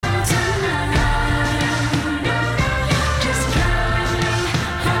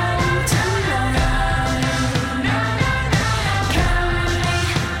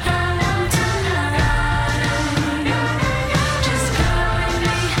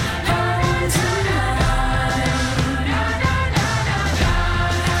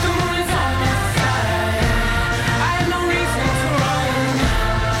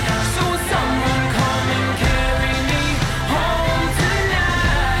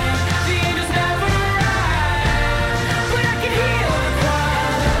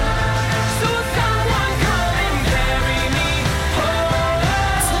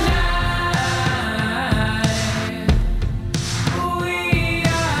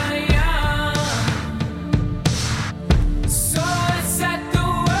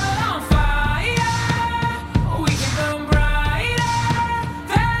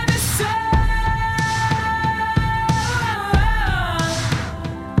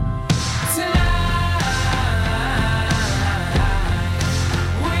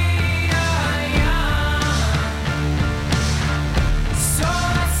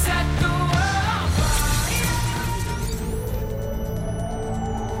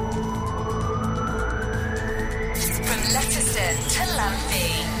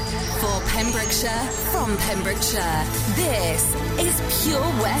Sandy. For Pembrokeshire, from Pembrokeshire, this is Pure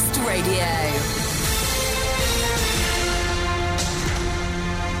West Radio.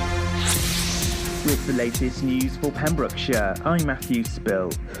 With the latest news for Pembrokeshire, I'm Matthew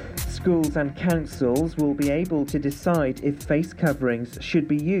Spill. Schools and councils will be able to decide if face coverings should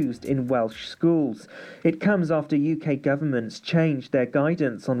be used in Welsh schools. It comes after UK governments changed their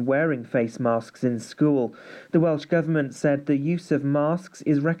guidance on wearing face masks in school. The Welsh Government said the use of masks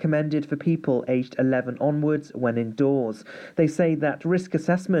is recommended for people aged 11 onwards when indoors. They say that risk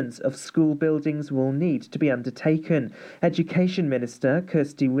assessments of school buildings will need to be undertaken. Education Minister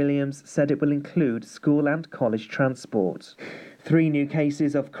Kirsty Williams said it will include school and college transport. 3 new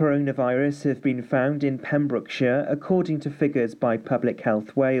cases of coronavirus have been found in Pembrokeshire, according to figures by Public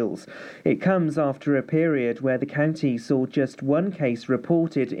Health Wales. It comes after a period where the county saw just 1 case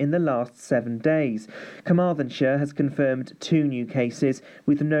reported in the last 7 days. Carmarthenshire has confirmed 2 new cases,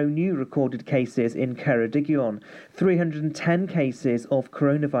 with no new recorded cases in Ceredigion. 310 cases of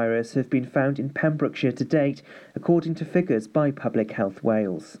coronavirus have been found in Pembrokeshire to date, according to figures by Public Health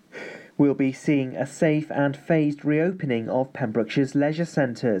Wales. We'll be seeing a safe and phased reopening of Pembrokeshire's leisure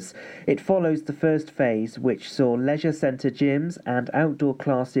centres. It follows the first phase, which saw leisure centre gyms and outdoor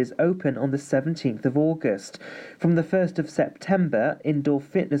classes open on the 17th of August. From the 1st of September, indoor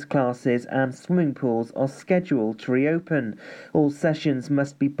fitness classes and swimming pools are scheduled to reopen. All sessions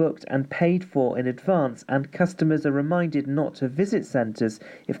must be booked and paid for in advance, and customers are reminded not to visit centres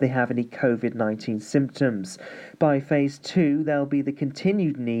if they have any COVID-19 symptoms. By phase 2, there'll be the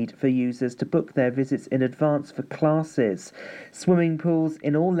continued need for users to book their visits in advance for classes. Swimming pools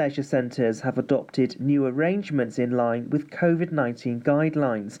in all leisure centres have adopted new arrangements in line with COVID-19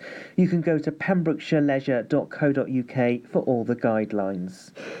 guidelines. You can go to pembrokeshireleisure.co.uk for all the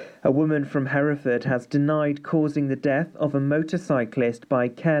guidelines. A woman from Hereford has denied causing the death of a motorcyclist by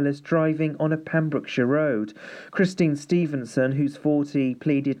careless driving on a Pembrokeshire road. Christine Stevenson, who's 40,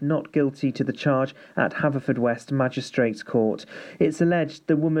 pleaded not guilty to the charge at Haverfordwest Magistrates Court. It's alleged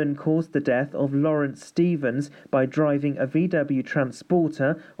the woman caused the death of Lawrence Stevens by driving a VW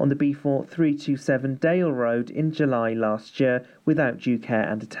Transporter on the B4 327 Dale Road in July last year without due care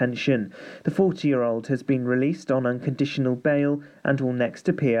and attention. The 40-year-old has been released on unconditional bail and will next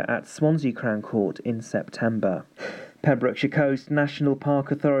appear at Swansea Crown Court in September. Pembrokeshire Coast National Park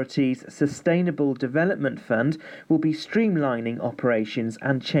Authority's Sustainable Development Fund will be streamlining operations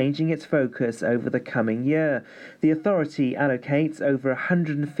and changing its focus over the coming year. The authority allocates over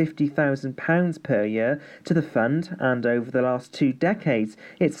 £150,000 per year to the fund, and over the last 2 decades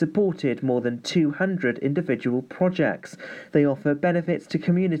it's supported more than 200 individual projects. They offer benefits to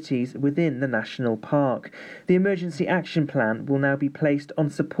communities within the national park. The Emergency Action Plan will now be placed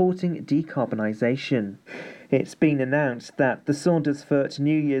on supporting decarbonisation. It's been announced that the Saundersfoot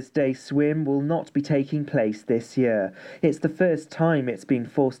New Year's Day swim will not be taking place this year. It's the first time it's been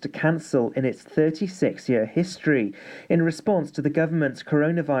forced to cancel in its 36-year history. In response to the government's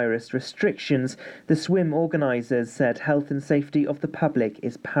coronavirus restrictions, the swim organisers said health and safety of the public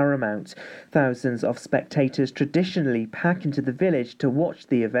is paramount. Thousands of spectators traditionally pack into the village to watch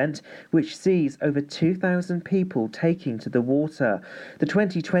the event, which sees over 2,000 people taking to the water. The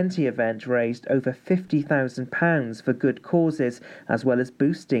 2020 event raised over £50,000 for good causes, as well as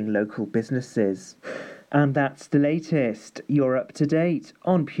boosting local businesses. And that's the latest. You're up to date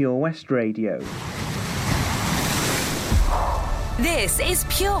on Pure West Radio. This is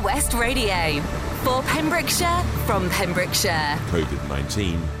Pure West Radio. For Pembrokeshire, from Pembrokeshire.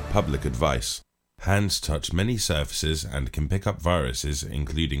 COVID-19 public advice. Hands touch many surfaces and can pick up viruses,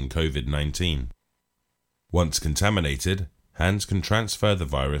 including COVID-19. Once contaminated, hands can transfer the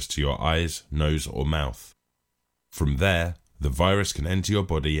virus to your eyes, nose or mouth. From there, the virus can enter your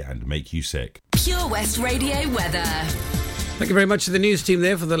body and make you sick. Pure West Radio weather. Thank you very much to the news team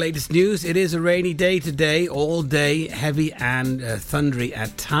there for the latest news. It is a rainy day today, all day, heavy and thundery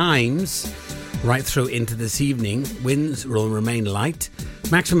at times, right through into this evening. Winds will remain light.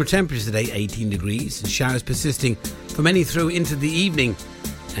 Maximum temperature today, 18 degrees. Showers persisting for many through into the evening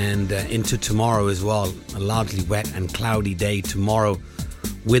and into tomorrow as well. A largely wet and cloudy day tomorrow,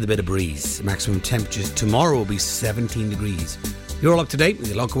 with a bit of breeze. Maximum temperatures tomorrow will be 17 degrees. You're all up to date with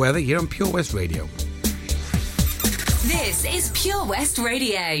your local weather here on Pure West Radio. This is Pure West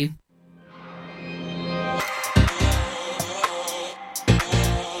Radio.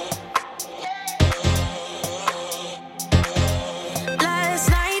 Last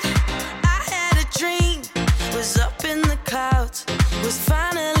night I had a dream, was up in the clouds, was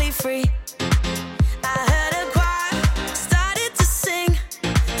finally free.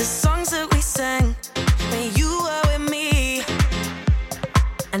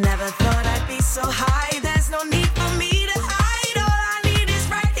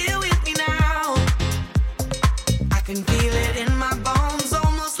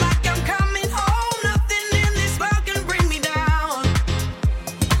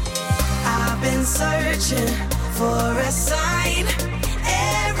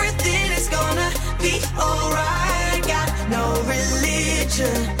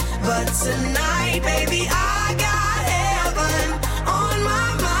 but tonight, baby, I got heaven on my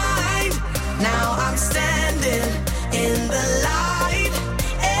mind. Now I'm standing in the light.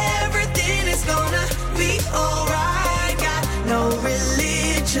 Everything is gonna be alright. Got no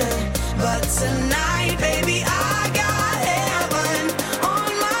religion, but tonight, baby, I got heaven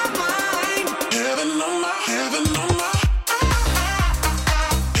on my mind. Heaven on my, heaven on my.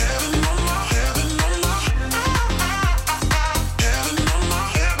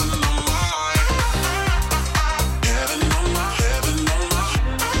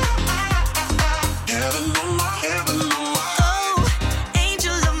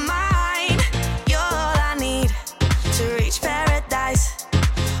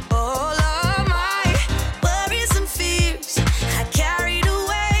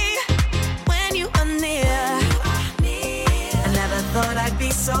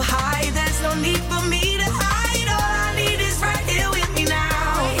 So high, there's no need for me to hide. All I need is right here with me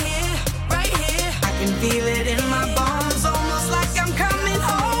now. Right here. I can feel it in my bones, almost like I'm coming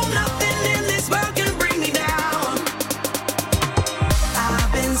home. Nothing in this world can bring me down.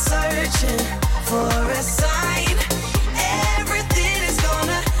 I've been searching for a sign. Everything is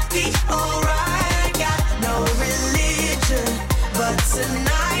gonna be alright. Got no religion, but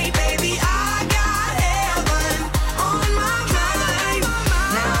tonight, baby, I got heaven on my mind.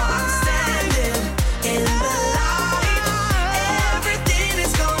 Now I'm standing in the light. Everything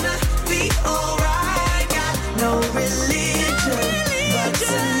is gonna be alright. Got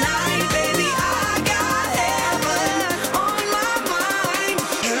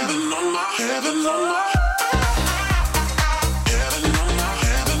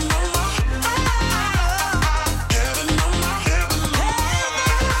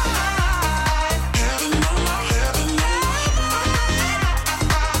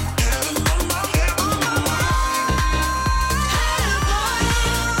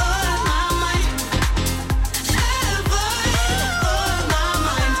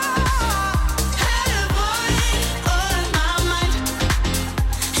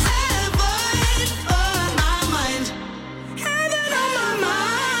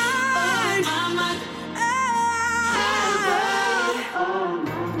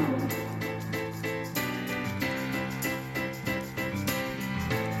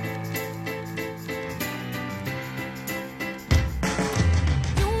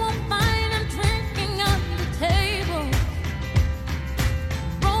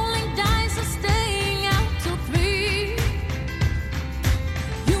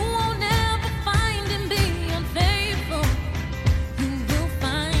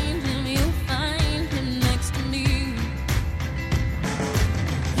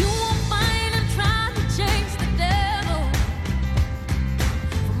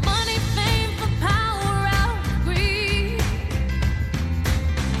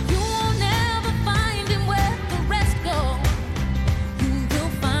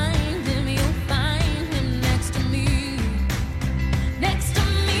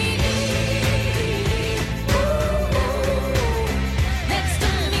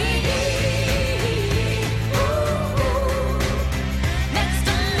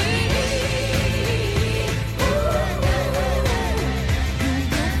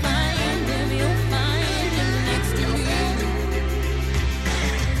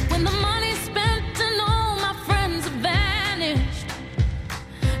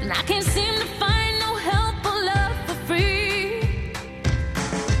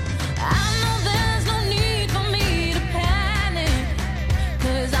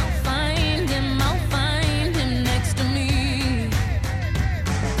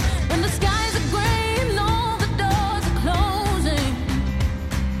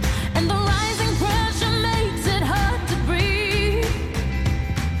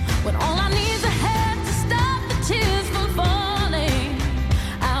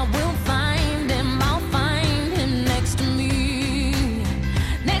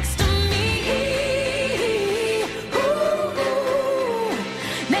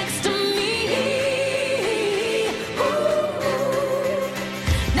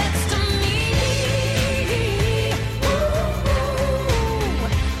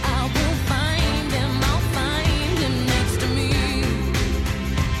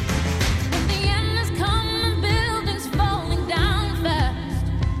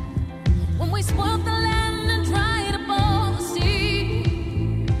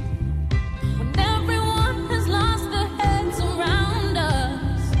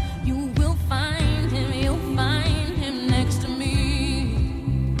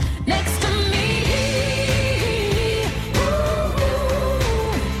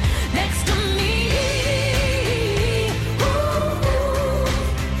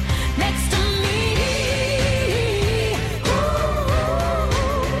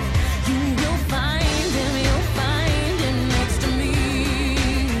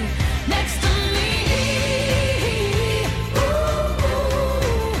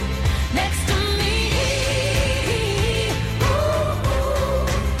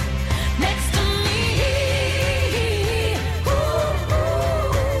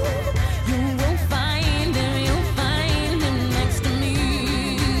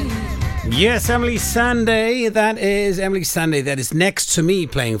Yes, Emily Sandé. That is Emily Sandé. That is next to me,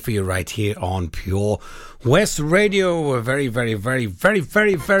 playing for you right here on Pure West Radio. A very, very, very, very,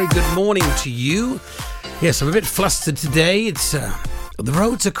 very, very good morning to you. Yes, I'm a bit flustered today. It's the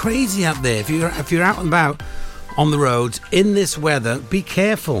roads are crazy out there. If you're out and about on the roads in this weather, be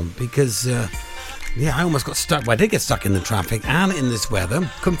careful because I almost got stuck. Well, I did get stuck in the traffic and in this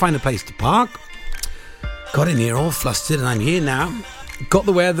weather. Couldn't find a place to park. Got in here all flustered, and I'm here now. Got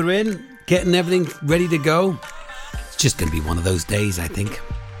the weather in, getting everything ready to go. It's just going to be one of those days, I think.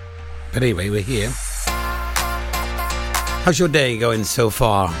 But anyway, we're here. How's your day going so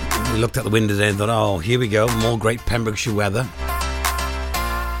far? We looked out the window today and thought, oh, here we go, more great Pembrokeshire weather.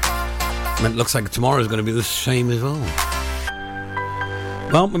 And it looks like tomorrow is going to be the same as well.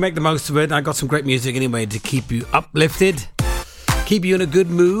 Well, we make the most of it. I got some great music anyway to keep you uplifted, keep you in a good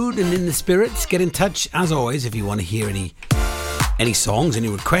mood and in the spirits. Get in touch, as always, if you want to hear any songs, any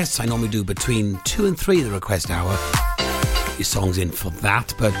requests. I normally do between 2 and 3 the request hour. Get your songs in for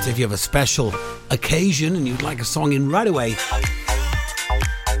that. But if you have a special occasion and you'd like a song in right away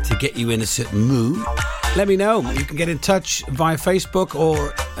to get you in a certain mood, let me know. You can get in touch via Facebook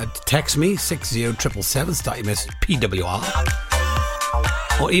or text me 60777, start your message PWR,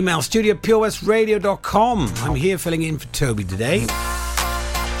 or email studio@purewestradio.com. I'm here filling in for Toby today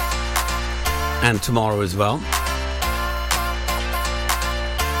and tomorrow as well.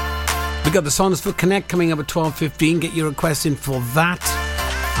 We got the Saundersfoot Connect coming up at 12:15. Get your requests in for that.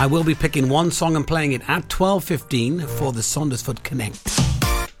 I will be picking one song and playing it at 12:15 for the Saundersfoot Connect.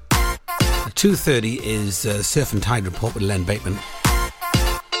 At 2:30 is Surf and Tide Report with Len Bateman.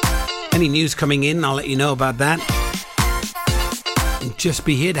 Any news coming in, I'll let you know about that. And just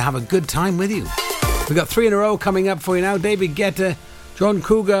be here to have a good time with you. We've got 3 in a row coming up for you now. David Guetta, John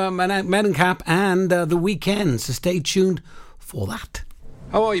Cougar, Mellencamp, and The Weeknd. So stay tuned for that.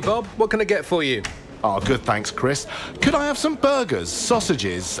 How are you, Bob? What can I get for you? Oh, good, thanks, Chris. Could I have some burgers,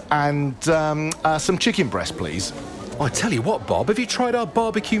 sausages, and some chicken breast, please? I tell you what, Bob, have you tried our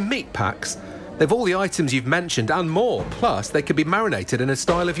barbecue meat packs? They've all the items you've mentioned and more. Plus, they can be marinated in a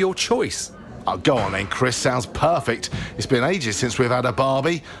style of your choice. Oh, go on then, Chris. Sounds perfect. It's been ages since we've had a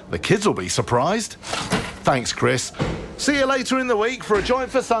barbie. The kids will be surprised. Thanks, Chris. See you later in the week for a joint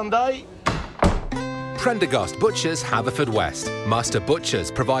for Sunday. Prendergast Butchers, Haverfordwest. Master Butchers,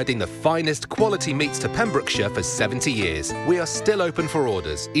 providing the finest quality meats to Pembrokeshire for 70 years. We are still open for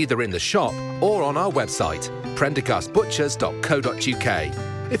orders, either in the shop or on our website, prendergastbutchers.co.uk.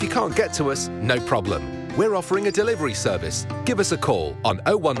 If you can't get to us, no problem. We're offering a delivery service. Give us a call on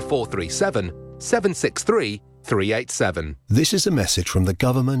 01437 763 387. This is a message from the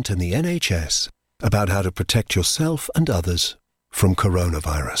government and the NHS about how to protect yourself and others from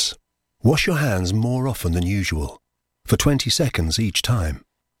coronavirus. Wash your hands more often than usual, for 20 seconds each time.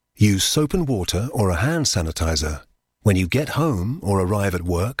 Use soap and water or a hand sanitizer when you get home or arrive at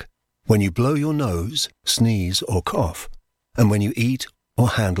work, when you blow your nose, sneeze or cough, and when you eat or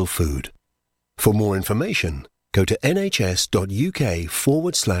handle food. For more information, go to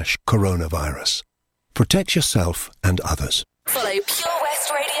nhs.uk/coronavirus. Protect yourself and others. Follow Pure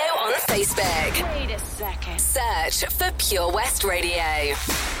West Radio on Facebook. Wait a second. Search for Pure West Radio.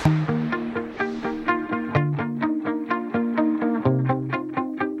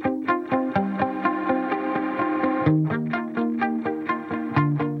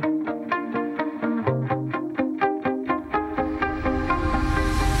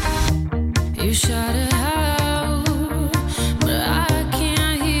 You shut it out, but I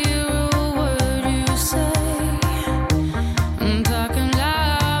can't hear a word you say. I'm talking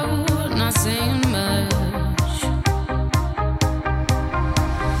loud, not saying much.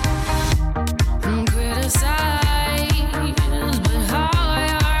 I'm criticized, but how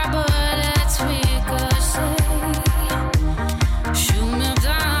your bullets ricochet. Shoot me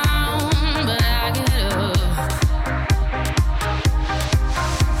down, but I get up.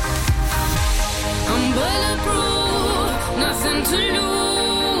 I'm bulletproof, nothing to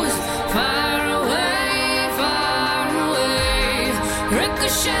lose. Far away,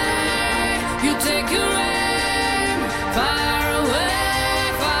 ricochet. You take your aim. Far away.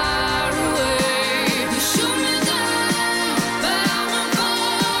 You shoot me down, but I won't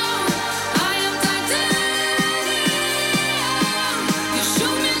fall. I am titanium. You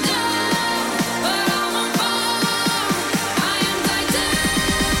shoot me down, but I won't fall. I am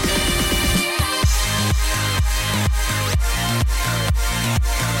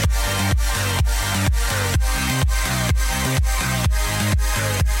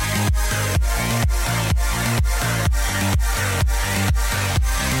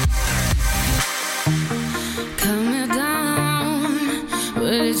cut me down,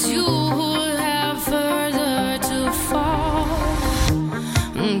 but it's you who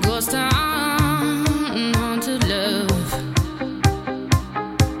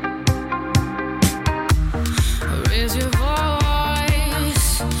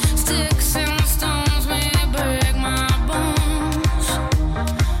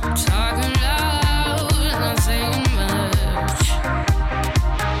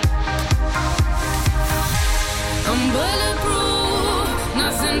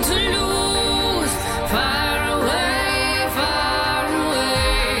nothing to lose. Far away, far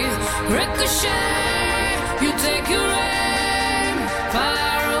away. Ricochet, you take your aim.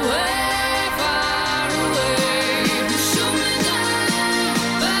 Far away, far away. You shoot me down,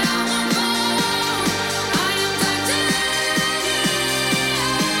 but I won't fall. I am titanium.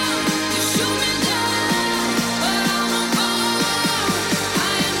 You shoot me down, but I won't fall.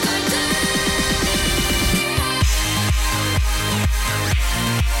 I am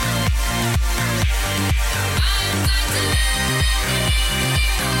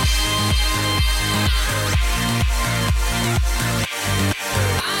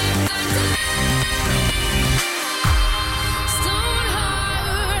Stone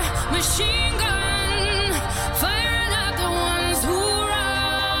heart, machine gun, firing at the ones who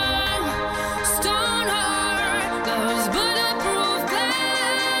run. Stone heart, those bulletproof glass.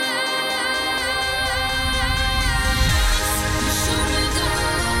 You shoot me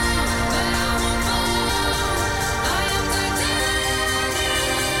down, but I won't fall. I am titanium.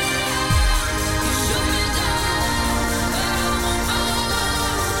 You shoot me down, but I won't fall.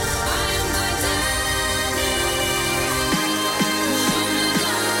 I am titanium. You shoot me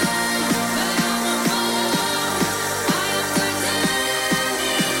down, but I won't fall. I am titanium.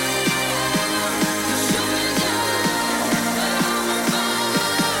 You shoot me down, but I won't fall.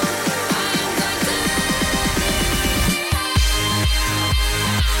 I am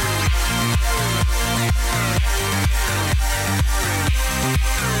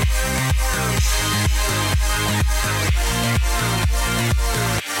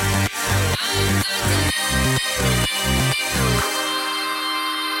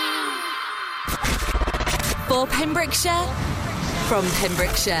For Pembrokeshire, from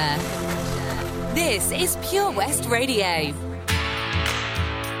Pembrokeshire. This is Pure West Radio.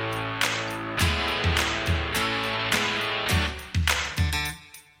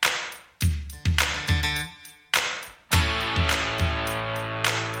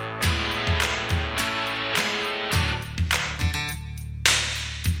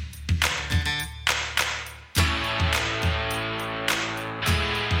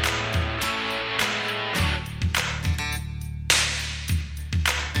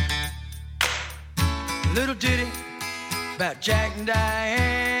 Little ditty about Jack and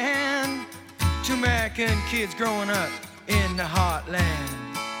Diane, two American kids growing up in the heartland.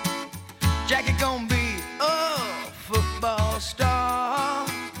 Jackie gonna be a football star,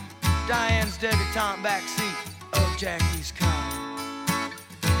 Diane's debutante backseat of Jackie's car.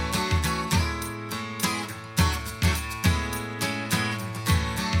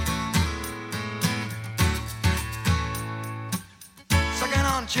 Sucking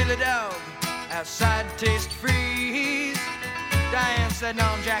on chili dog outside Taste Freeze. Diane sitting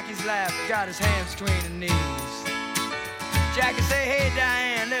on Jackie's lap, got his hands between her knees. Jackie say, hey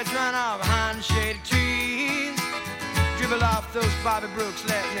Diane, let's run off behind the shady trees. Dribble off those Bobby Brooks,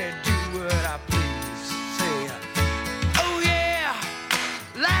 let me do what I please. Say, oh yeah,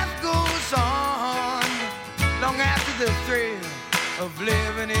 life goes on long after the thrill of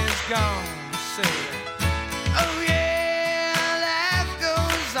living is gone. Say, oh yeah, life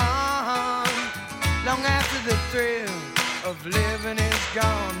goes on long after the thrill of living is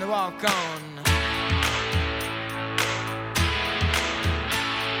gone. To walk on.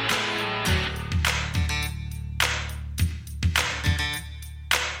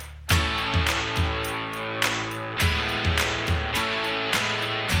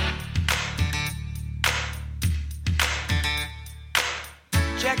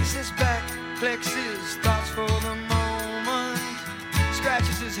 Jackie sits back, collects his thoughts for the moment,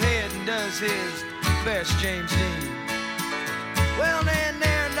 scratches his head and does his best James Dean. Well, then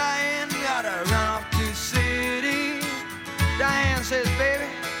there, Diane, gotta run off to the city. Diane says, baby,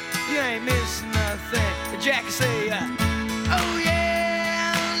 you ain't missing nothing. But Jackie say, oh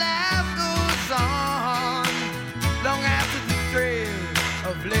yeah, life goes on long after the thrill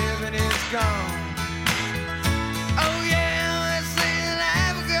of living is gone. Oh yeah, let's say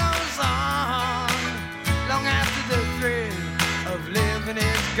life goes on long after the thrill of living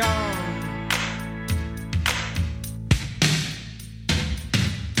is gone.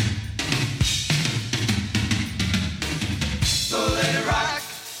 So let it rock,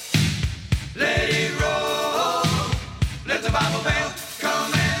 let it roll, let the Bible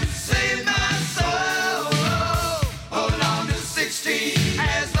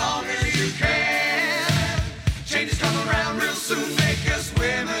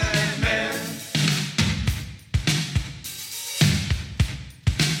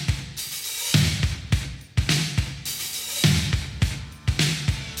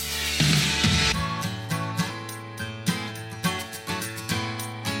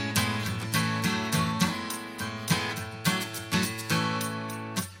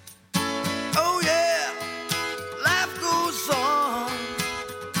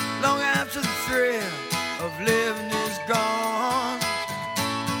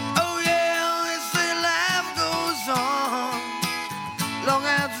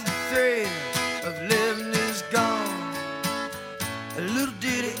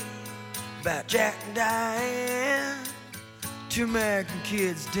you American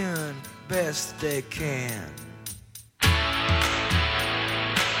kids doing best they can.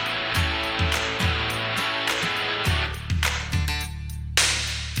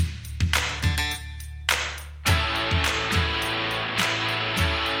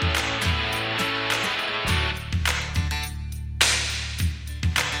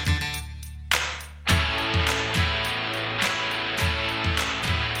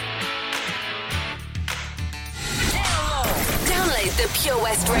 The Pure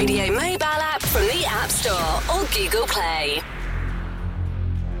West Radio mobile app from the App Store or Google Play.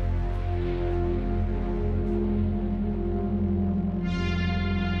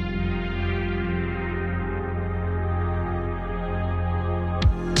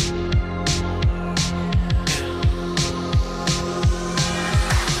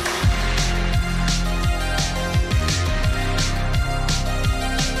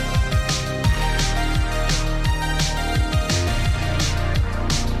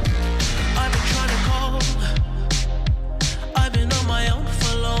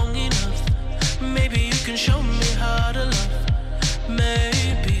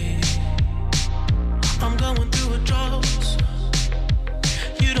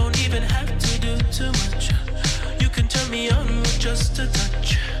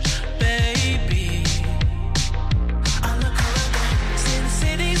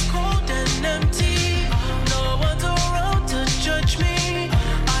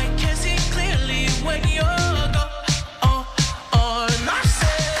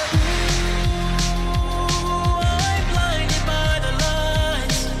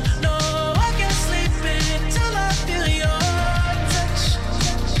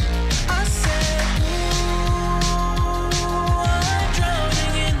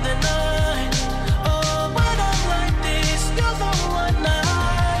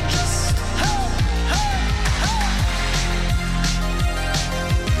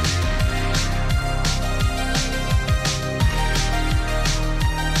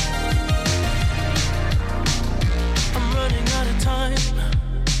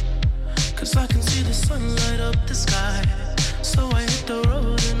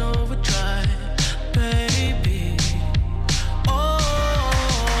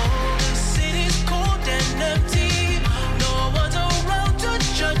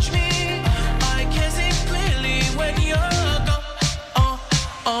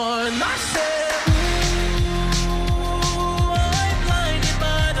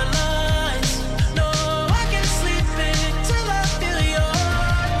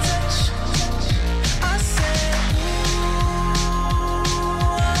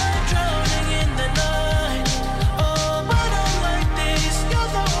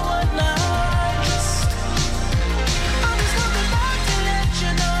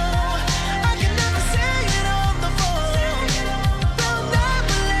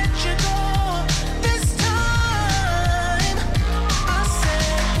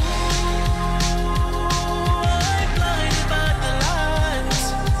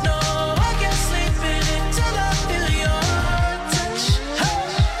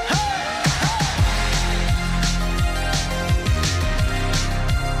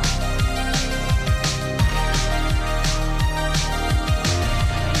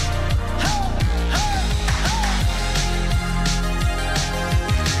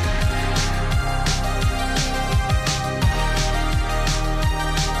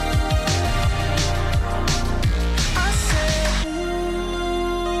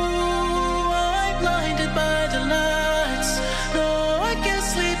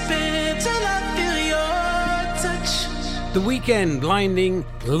 The Weekend, Blinding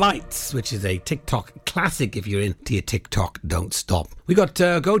Lights, which is a TikTok classic if you're into your TikTok, don't stop. We got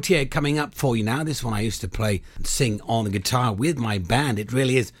Gautier coming up for you now. This one I used to play and sing on the guitar with my band. It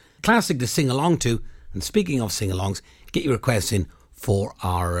really is classic to sing along to. And speaking of sing-alongs, get your requests in for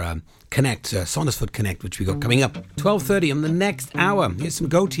our Connect, Saundersfoot Connect, which we got coming up 12:30 on the next hour. Here's some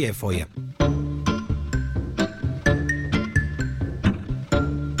Gautier for you.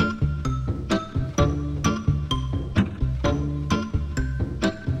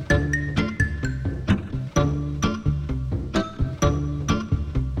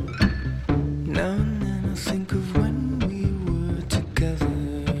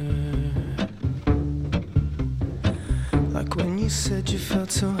 Said you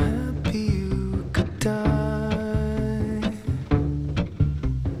felt so happy you could die.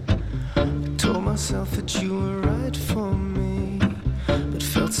 I told myself that you were right for me, but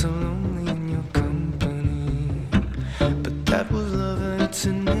felt so lonely in your company. But that was love and it's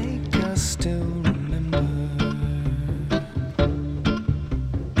an ache I still remember.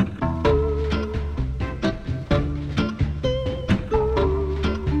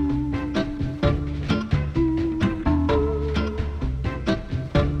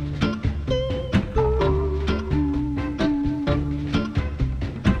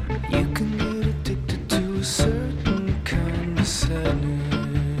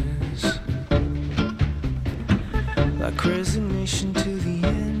 like resignation to the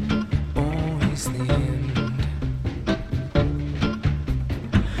end, always the end.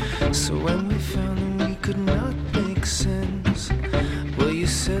 So when we found that we could not make sense, well, you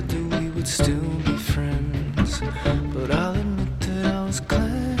said that we would still be friends. But I'll admit that I was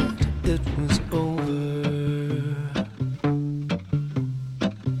glad it was over.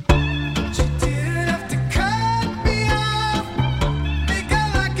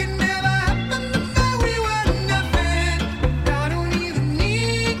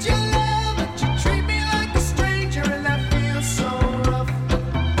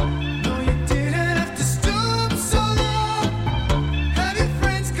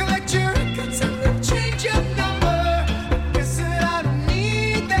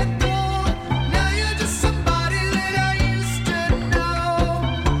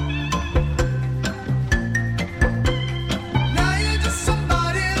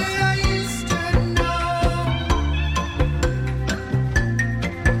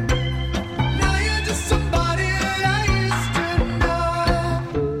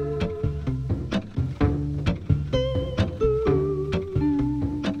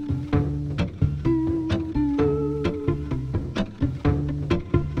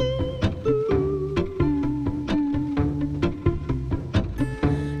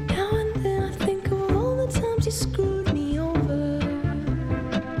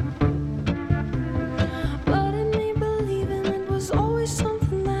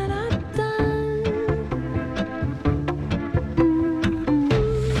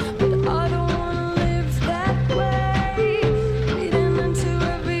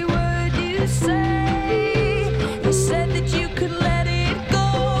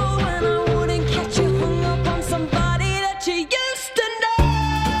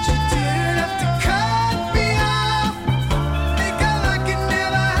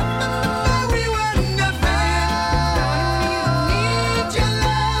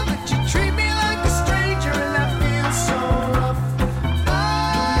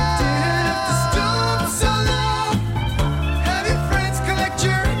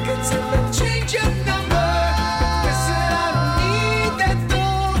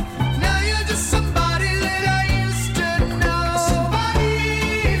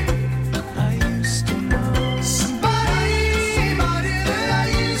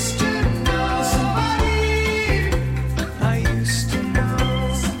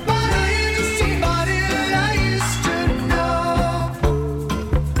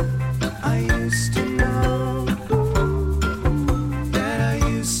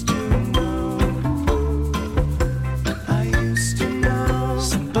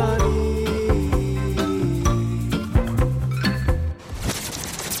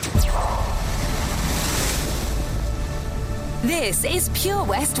 This is Pure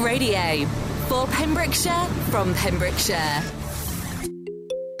West Radio for Pembrokeshire from Pembrokeshire.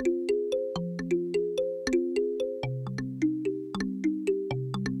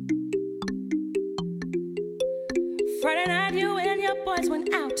 Friday night, you and your boys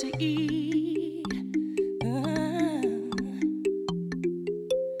went out to eat.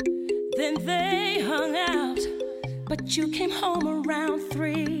 Then they hung out, but you came home around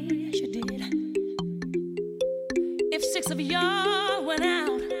 3. Yes, you did. If 6 of y'all went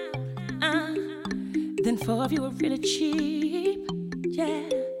out, then 4 of you were really cheap. Yeah,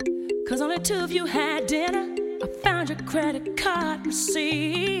 'cause only 2 of you had dinner. I found your credit card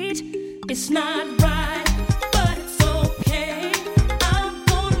receipt. It's not right, but it's okay. I'm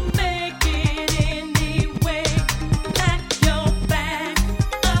gonna make it anyway. Pack your bag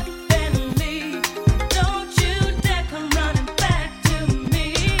up and leave. Don't you dare come running back to me.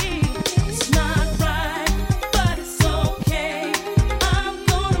 It's not right, but it's okay. I'm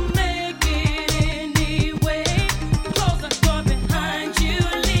gonna make it anyway. Close the door behind you,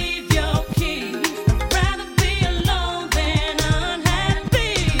 leave your key. I'd rather be alone than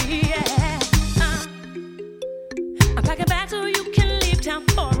unhappy. Yeah. I'm packing back so you can leave town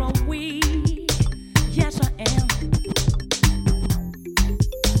for a week. Yes, I am.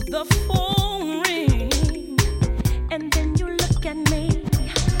 The phone ring, and then you look at me.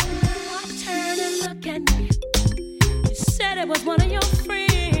 I turn and look at me. You said it was one of your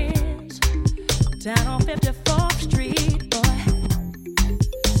friends down on 54th Street, boy.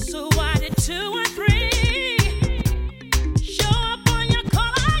 So why did 2 and 3 show up on your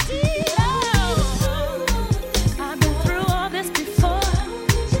call ID? I've been through all this before.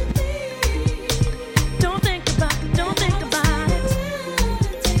 Don't think about it, don't think about it.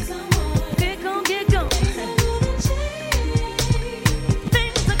 Get gone, get gone.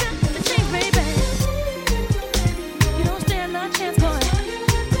 Things are gonna change, baby. You don't stand no chance, boy.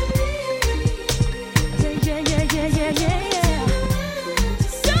 I say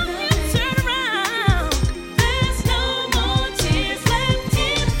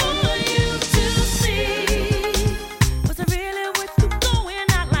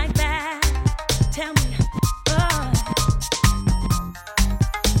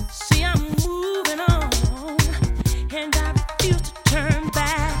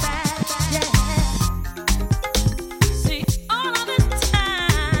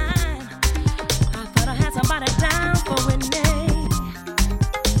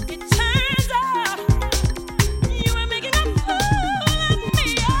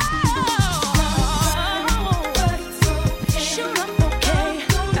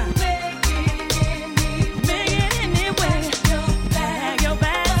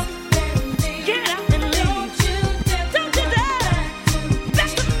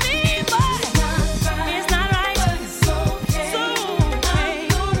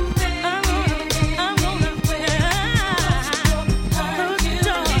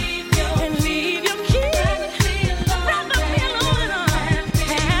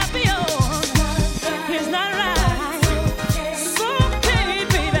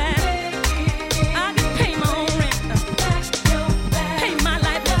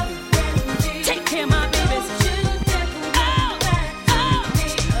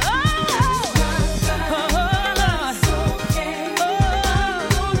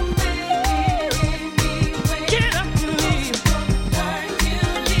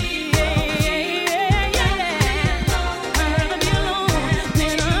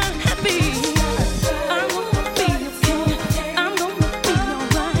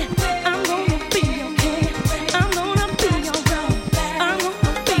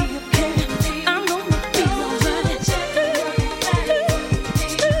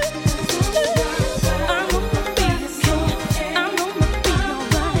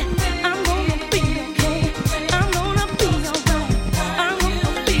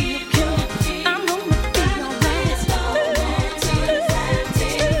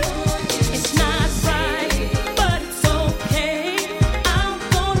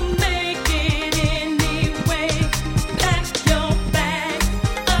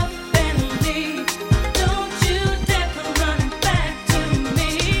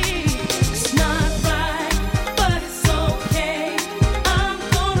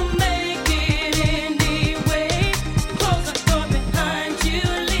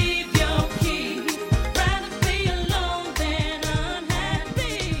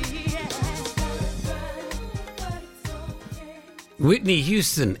Whitney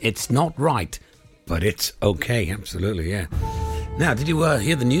Houston, It's Not Right, but It's Okay. Absolutely, yeah. Now, did you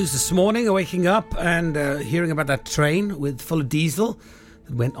hear the news this morning, waking up and hearing about that train full of diesel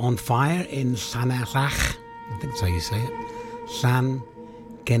that went on fire in Llangenech? I think that's how you say it.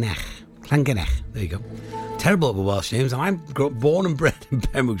 Llangenech. There you go. Terrible with Welsh names. I'm born and bred in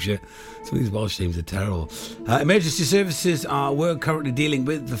Pembrokeshire. Some of these Welsh names are terrible. Emergency services were currently dealing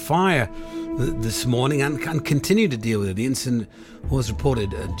with the fire this morning and continue to deal with it. The incident was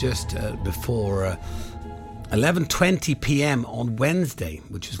reported just before 11:20pm on Wednesday,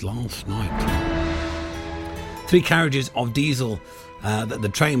 which was last night. 3 carriages of diesel that the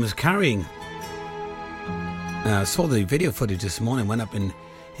train was carrying. I saw the video footage this morning, went up in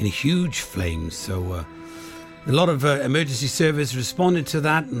huge flames. So a lot of emergency service responded to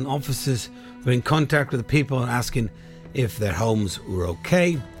that, and officers were in contact with the people asking if their homes were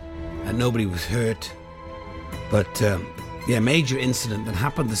okay, and nobody was hurt. But major incident that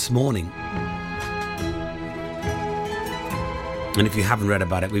happened this morning. And if you haven't read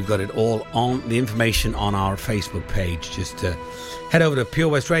about it, we've got it all on the information on our Facebook page. Just head over to Pure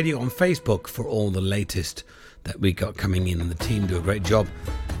West Radio on Facebook for all the latest that we got coming in, and the team do a great job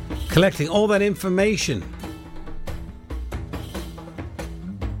collecting all that information.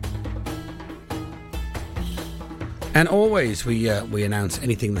 And always we announce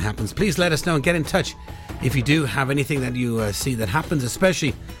anything that happens. Please let us know and get in touch if you do have anything that you see that happens,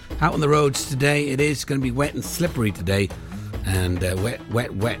 especially out on the roads today. It is going to be wet and slippery today, and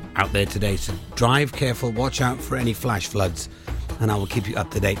wet out there today. So drive careful, watch out for any flash floods, and I will keep you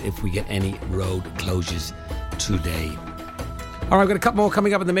up to date if we get any road closures today. All right, I've got a couple more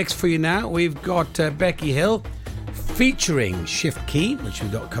coming up in the mix for you now. We've got Becky Hill featuring Shift Key, which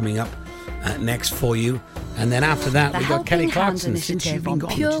we've got coming up next for you. And then after that, we've got Kelly Clarkson, Since You've Been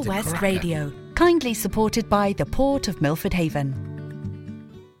Gone, Pure West Radio, kindly supported by the Port of Milford Haven.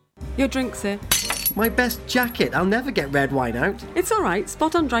 Your drink, sir. My best jacket. I'll never get red wine out. It's all right.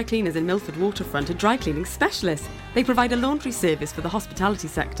 Spot On Dry Cleaners in Milford Waterfront are dry cleaning specialists. They provide a laundry service for the hospitality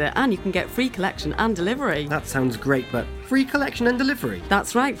sector, and you can get free collection and delivery. That sounds great, but free collection and delivery?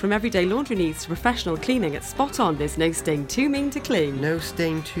 That's right. From everyday laundry needs to professional cleaning, at Spot On, there's no stain too mean to clean. No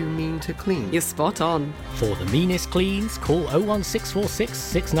stain too mean to clean. You're spot on. For the meanest cleans, call 01646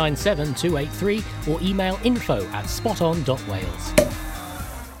 697 283 or email info@spoton.wales.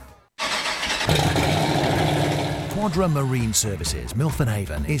 Quadra Marine Services, Milford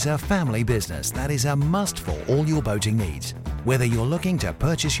Haven, is a family business that is a must for all your boating needs. Whether you're looking to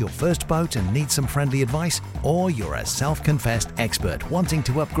purchase your first boat and need some friendly advice, or you're a self-confessed expert wanting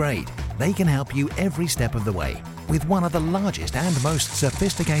to upgrade, they can help you every step of the way. With one of the largest and most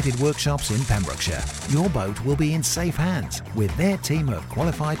sophisticated workshops in Pembrokeshire, your boat will be in safe hands with their team of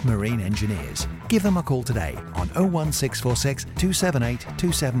qualified marine engineers. Give them a call today on 01646 278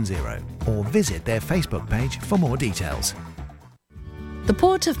 270 or visit their Facebook page for more details. The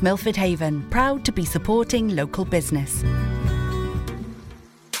Port of Milford Haven, proud to be supporting local business.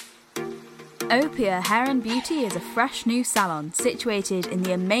 Opia Hair and Beauty is a fresh new salon situated in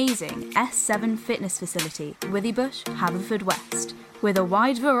the amazing S7 fitness facility, Withybush, Haverfordwest. With a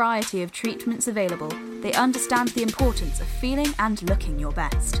wide variety of treatments available, they understand the importance of feeling and looking your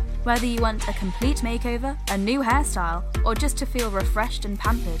best. Whether you want a complete makeover, a new hairstyle, or just to feel refreshed and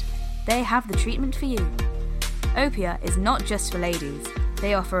pampered, they have the treatment for you. Opia is not just for ladies.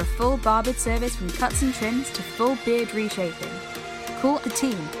 They offer a full barbered service from cuts and trims to full beard reshaping. Call the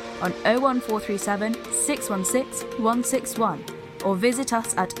team on 01437 616 161 or visit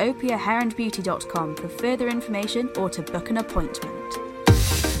us at opiahairandbeauty.com for further information or to book an appointment.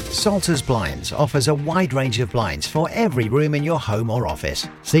 Salters Blinds offers a wide range of blinds for every room in your home or office.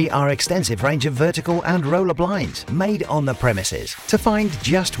 See our extensive range of vertical and roller blinds made on the premises to find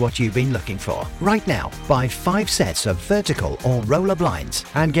just what you've been looking for. Right now, buy 5 sets of vertical or roller blinds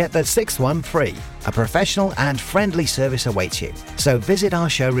and get the 6th one free. A professional and friendly service awaits you. So visit our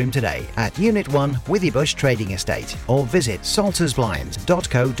showroom today at Unit 1 Withybush Trading Estate or visit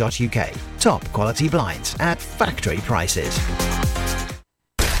saltersblinds.co.uk. Top quality blinds at factory prices.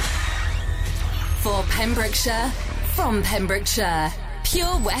 For Pembrokeshire, from Pembrokeshire,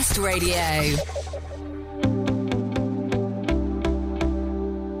 Pure West Radio. I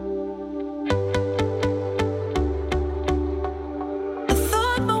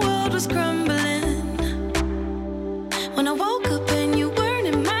thought my world was crumbling when I woke up and you weren't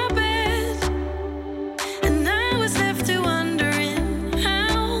in my bed, and I was left to wondering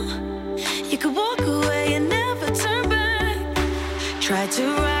how you could walk away and never turn back. Tried to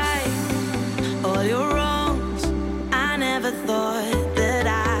write all your wrongs. I never thought that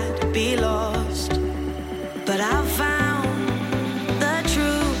I'd be lost, but I found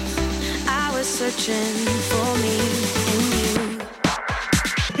searching for me in you.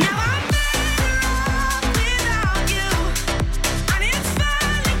 Now I'm better off without you, and it's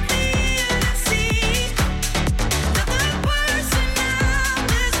finally clear to see that the person I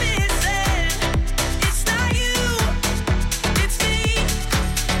was missing, it's not you, it's me.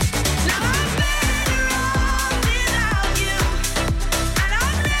 Now I'm better off without you, and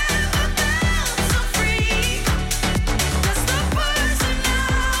I've never felt so free. 'Cause the person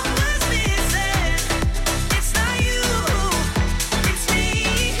I was missing, it's not you, it's me.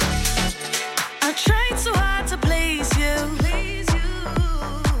 I tried so hard to please you,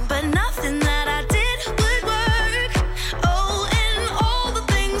 but nothing that I did would work. Oh, and all the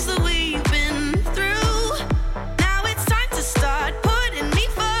things that we've been through. Now it's time to start putting me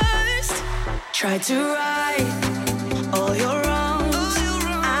first. Tried to right all your wrongs.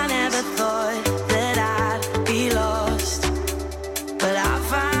 I never thought that I'd be lost, but I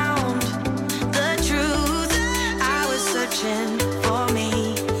found the truth. I was searching for me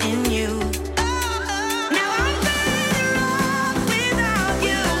in you. Now I'm better off without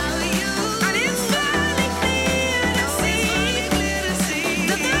you, and it's finally clear to see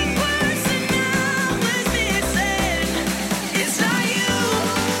that the person I was missing, it's not you,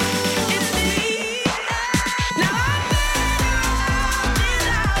 it's me. Now I'm better off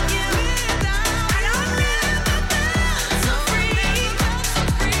without you, and I've never felt so free.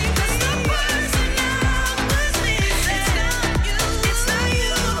 'Cause the person I was missing, it's not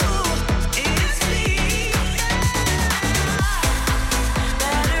you, it's me.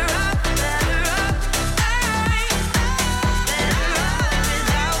 Better up, better up, better up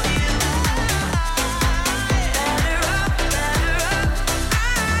without you. Better up, better up,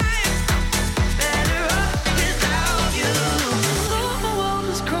 better up without you. Thought my world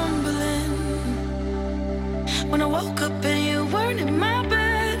was crumbling when I woke up and you weren't in my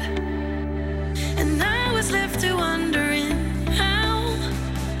bed, and I was left to wondering how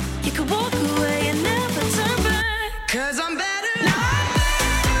you could walk away and never turn back. 'Cause I'm better. Now I'm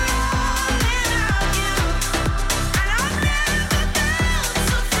better off without you, and I've never felt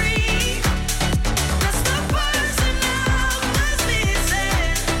so free. 'Cause the person I was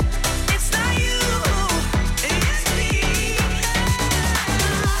missing, it's not you, it's me.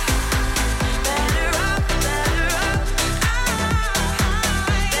 Better up, better up,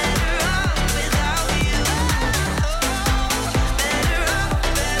 better up without you. Better up,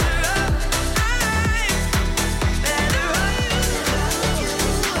 better up, better up.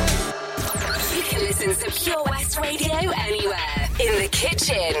 You can listen to Pure West Radio anywhere. In the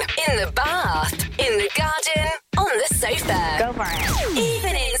kitchen, in the bath, in the garden, on the sofa. Go for it.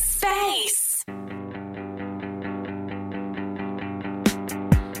 Even in space.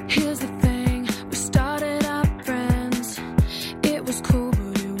 Here's the thing, we started out friends. It was cool,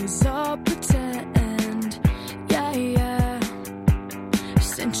 but it was all pretend. Yeah, yeah.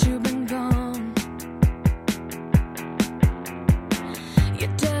 Since you've been gone,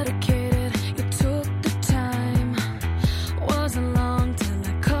 you're dedicated, you took the time. Wasn't long till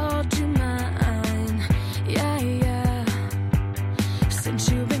I called you mine. Yeah, yeah. Since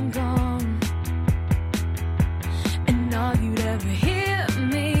you've been gone, and all you'd ever hear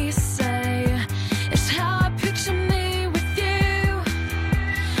me say is how I picture me with you.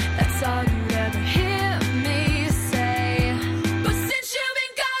 That's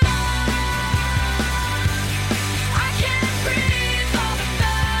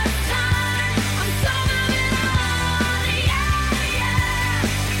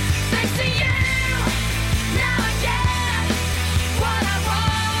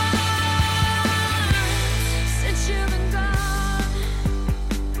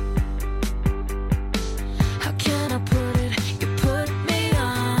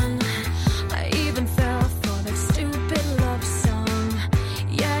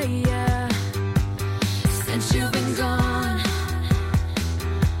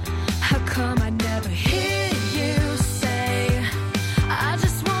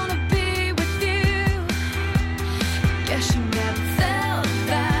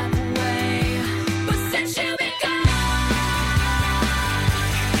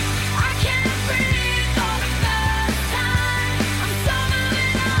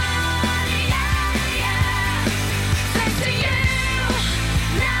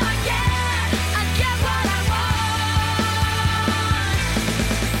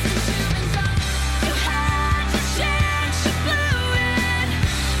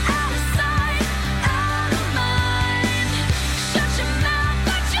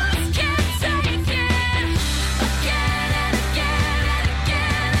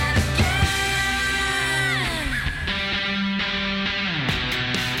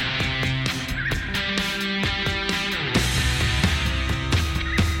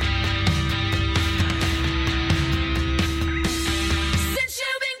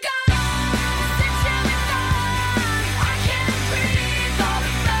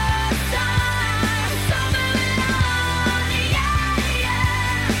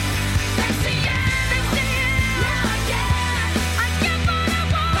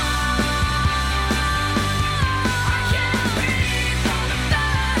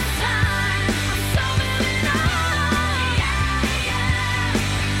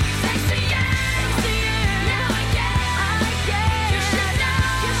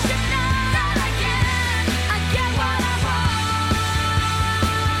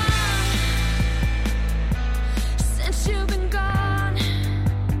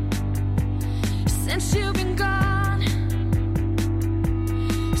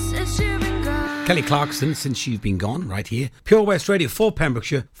Kelly Clarkson, Since You've Been Gone, right here. Pure West Radio for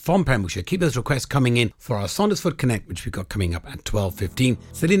Pembrokeshire, from Pembrokeshire. Keep those requests coming in for our Saundersfoot Connect, which we've got coming up at 12:15.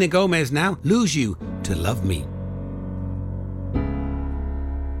 Selena Gomez now, Lose You to Love Me.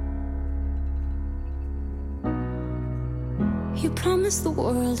 You promised the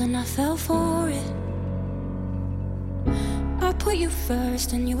world and I fell for it. I put you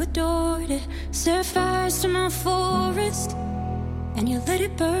first and you adored it. Set fires to my forest and you let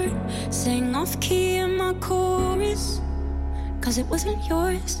it burn. Sang off key in my chorus, 'cause it wasn't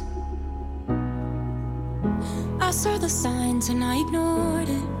yours. I saw the signs and I ignored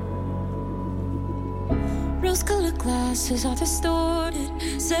it. Rose-colored glasses are distorted.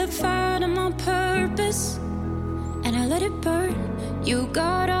 Set fire to my purpose and I let it burn. You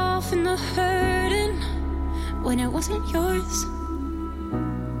got off in the hurting when it wasn't yours.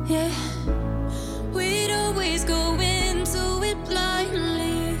 Yeah, we'd always go into it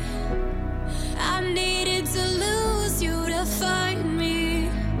blindly. I needed to lose you to find me.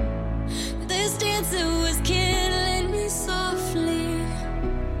 This dancer was killing me softly.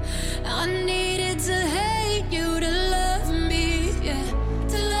 I needed to hate you to love me. Yeah,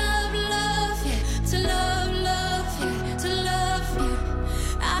 to love, love, yeah, to love, love, yeah, to love you.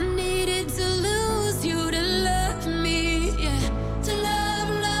 I needed to lose you to love me. Yeah, to love,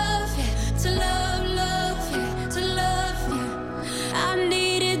 love, yeah, to love, love, yeah, to love you. I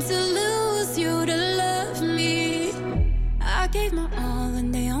needed to lose you to love me. I gave my all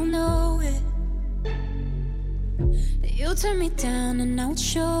and they all know it. You turned me down and now it's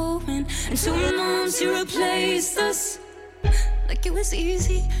showing. And 2 months you replaced us like it was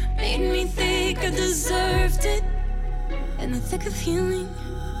easy. Made me think I deserved it in the thick of healing.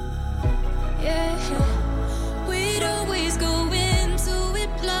 Yeah, we'd always go into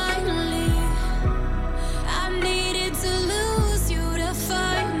it blindly. I needed to lose you to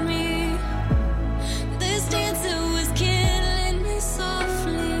find me. This dancer was killing me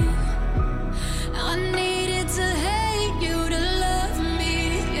softly. I needed to hate you to love me.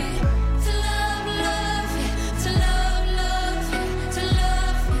 Yeah, to love, love, yeah, to love, love, yeah, to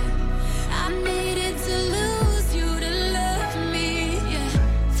love you. I needed to lose you to love me. Yeah,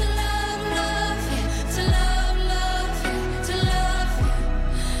 to love, love, yeah, to love, love, yeah, to love you.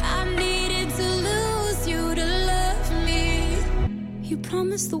 I needed to lose you to love me. You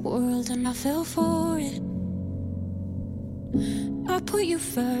promised the world and I fell for it. I put you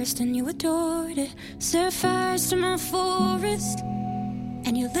first and you adored it. Set fires to my forest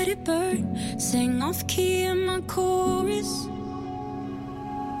and you let it burn. Sang off key in my chorus.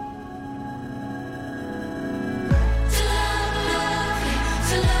 To love, love, yeah,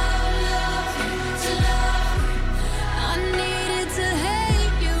 to love, love, yeah, to love you. I needed to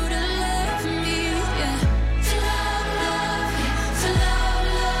hate you to love me. Yeah, to love, love, yeah, to love,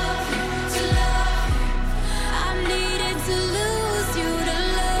 love, yeah, to love you. I needed to lose you to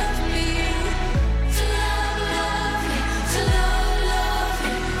love me. To love, love, yeah, to love, love,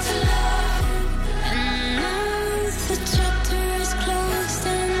 yeah, to love you. And now the chapter is closed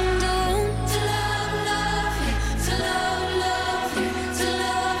and done. To love, love, yeah, to love, love, yeah, to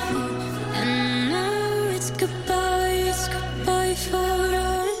love you. And now it's goodbye for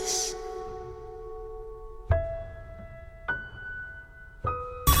us.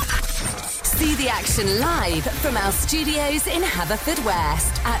 See the action live from our studios in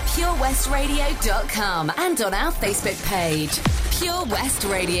Haverfordwest at purewestradio.com and on our Facebook page. Pure West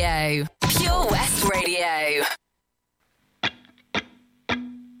Radio. Pure West Radio.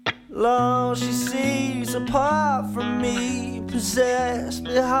 Love she sees apart from me, possessed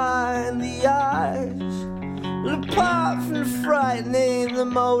behind the eyes. Apart from the frightening, the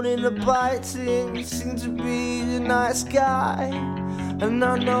moaning, the biting, you seem to be the nice guy. And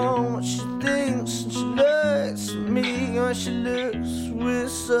I know what she thinks, and she looks at me, and she looks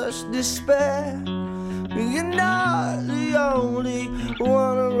with such despair. You're not the only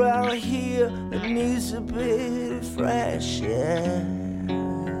one around here that needs a bit of fresh air.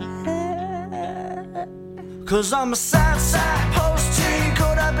 'Cause I'm a sad post-teen,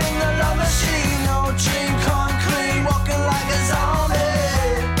 caught up in the love machine. No dream come clean, walking like a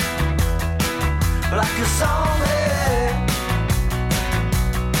zombie. Like a zombie.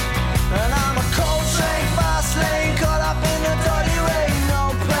 And I'm a cold train, fast lane, caught up in the dirty rain. No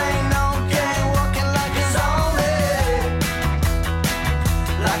pain, no gain, walking like a zombie.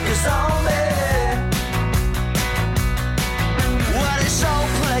 Like a zombie. Well, this whole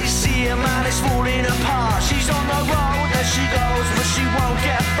place here, man, it's falling apart. She's on the road, there she goes, but she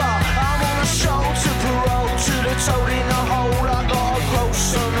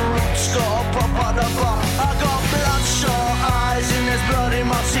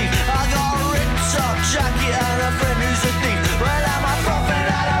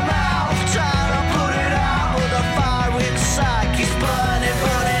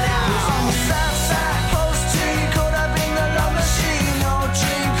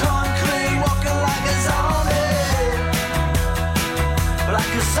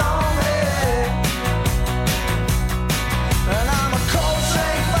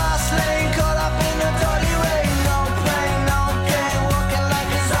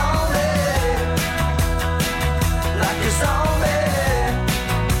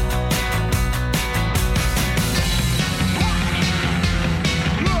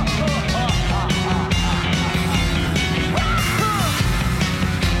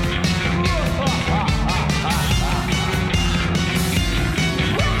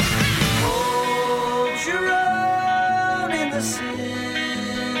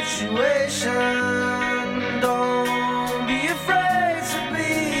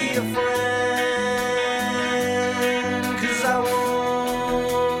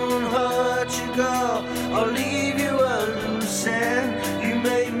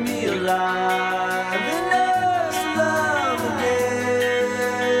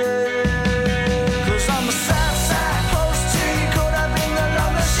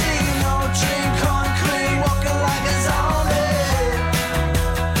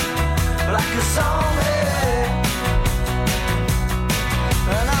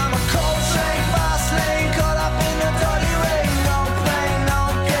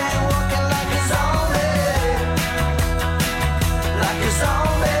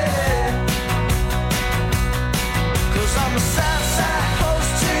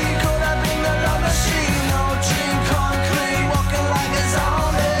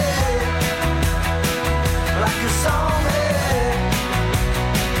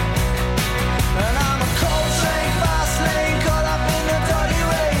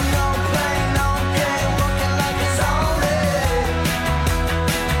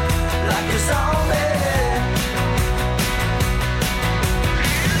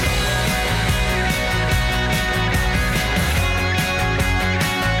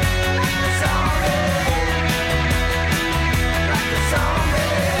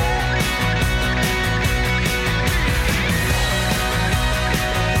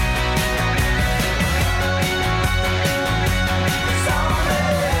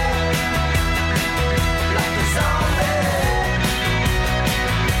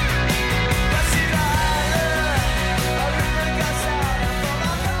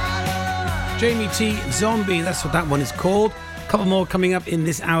Jamie T, Zombie, that's what that one is called. A couple more coming up in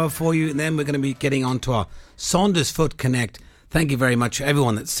this hour for you, and then we're going to be getting on to our Saundersfoot Connect. Thank you very much to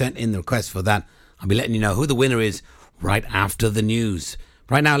everyone that sent in the request for that. I'll be letting you know who the winner is right after the news.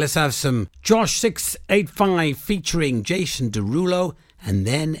 Right now, let's have some Josh 685 featuring Jason Derulo and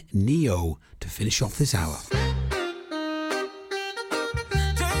then Neo to finish off this hour.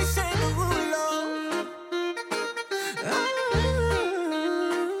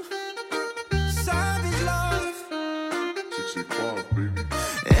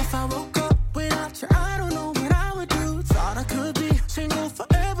 If I woke up without you, I don't know what I would do. Thought I could be single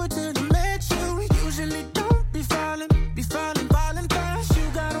forever till I met you. Usually don't be falling fast. You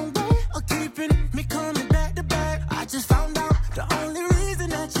got a way of keeping me coming back to back. I just found out the only reason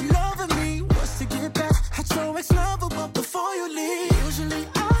that you loving me was to get back at your ex-lover, but before you leave, usually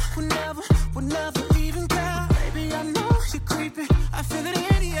I would never even care. Baby, I know you're creepy, I feel it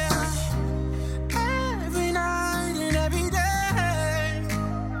in the air. Every night and every day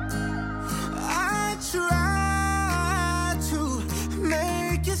try to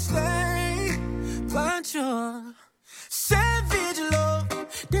make you stay, but you're savage, love.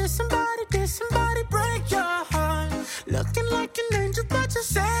 Did somebody break your heart? Looking like an angel, but you're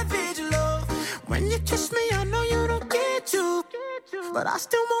savage, love. When you kiss me, I know you don't get to, but I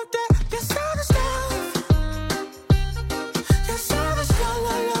still want that. You're savage, love. You're savage, love,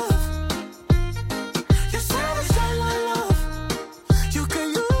 love. You're savage, love, love. You can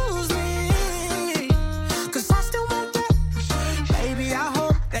use me, 'cause I still want that. Baby, I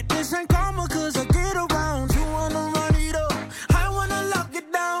hope that this ain't karma, 'cause I get around. You wanna run it up, I wanna lock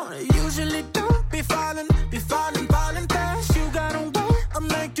it down. Usually don't be falling fast. You got a way of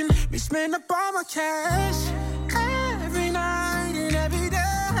making me spend up all my cash. Every night and every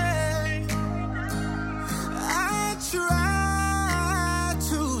day I try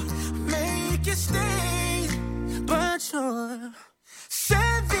to make you stay, but you're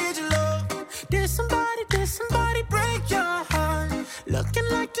savage, love. Did somebody break your heart? Looking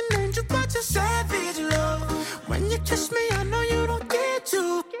like an angel, but you're savage, love. When you kiss me, I know you don't get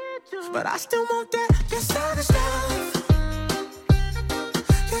to, but I still want that. You're savage, love.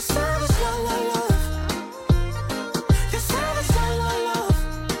 You're savage, love, love, love. You're savage, love, love, love.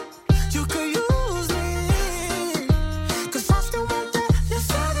 You could use me, 'cause I still want that. You're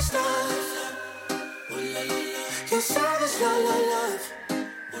savage, love. You're savage, love, love, love.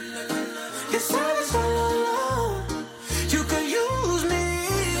 You're savage, love, love, love. You could use me,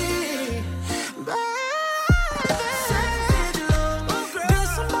 baby. Savage, love.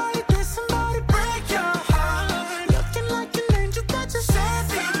 Did somebody break your heart? Looking like an angel, but you're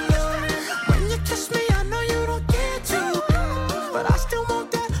savage, love. When you kiss me, I know you don't get to, but I still want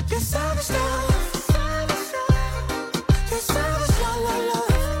that. You're savage, love. You're savage, love, love,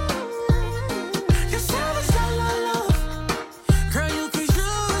 love. You're savage, love, love, love. Girl, you can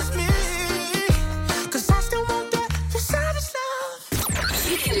use me, 'cause I still want that. You're savage, love.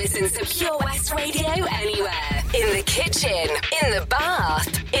 You can listen to Pure West Radio anywhere. In the kitchen, in the bath,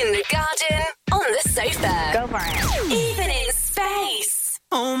 in the garden, on the sofa. Go for it. Even in space.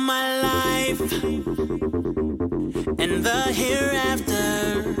 All my life and the hereafter,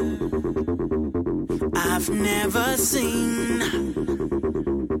 I've never seen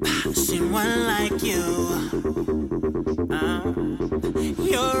one like you.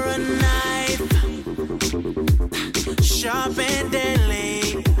 You're a knife, sharp and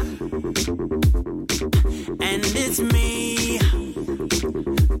deadly, and it's me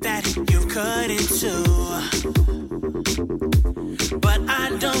that you cut into. But I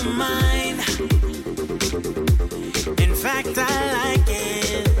don't mind. In fact, I like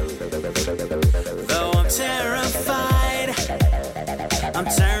it. Though I'm terrified, I'm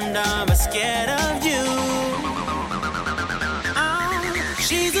turned on but scared of you.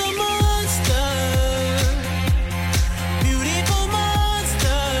 She's a monster, beautiful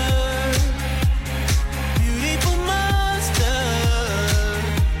monster, beautiful monster.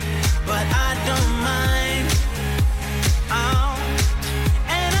 But I don't mind.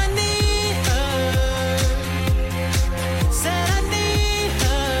 And I need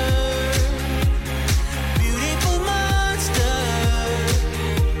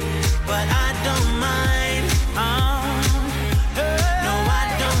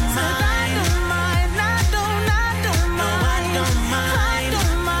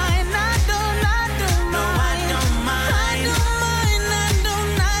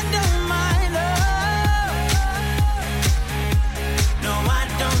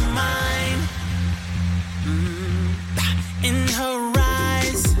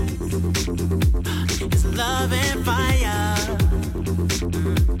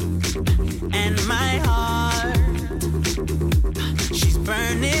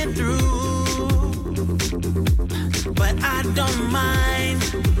mind.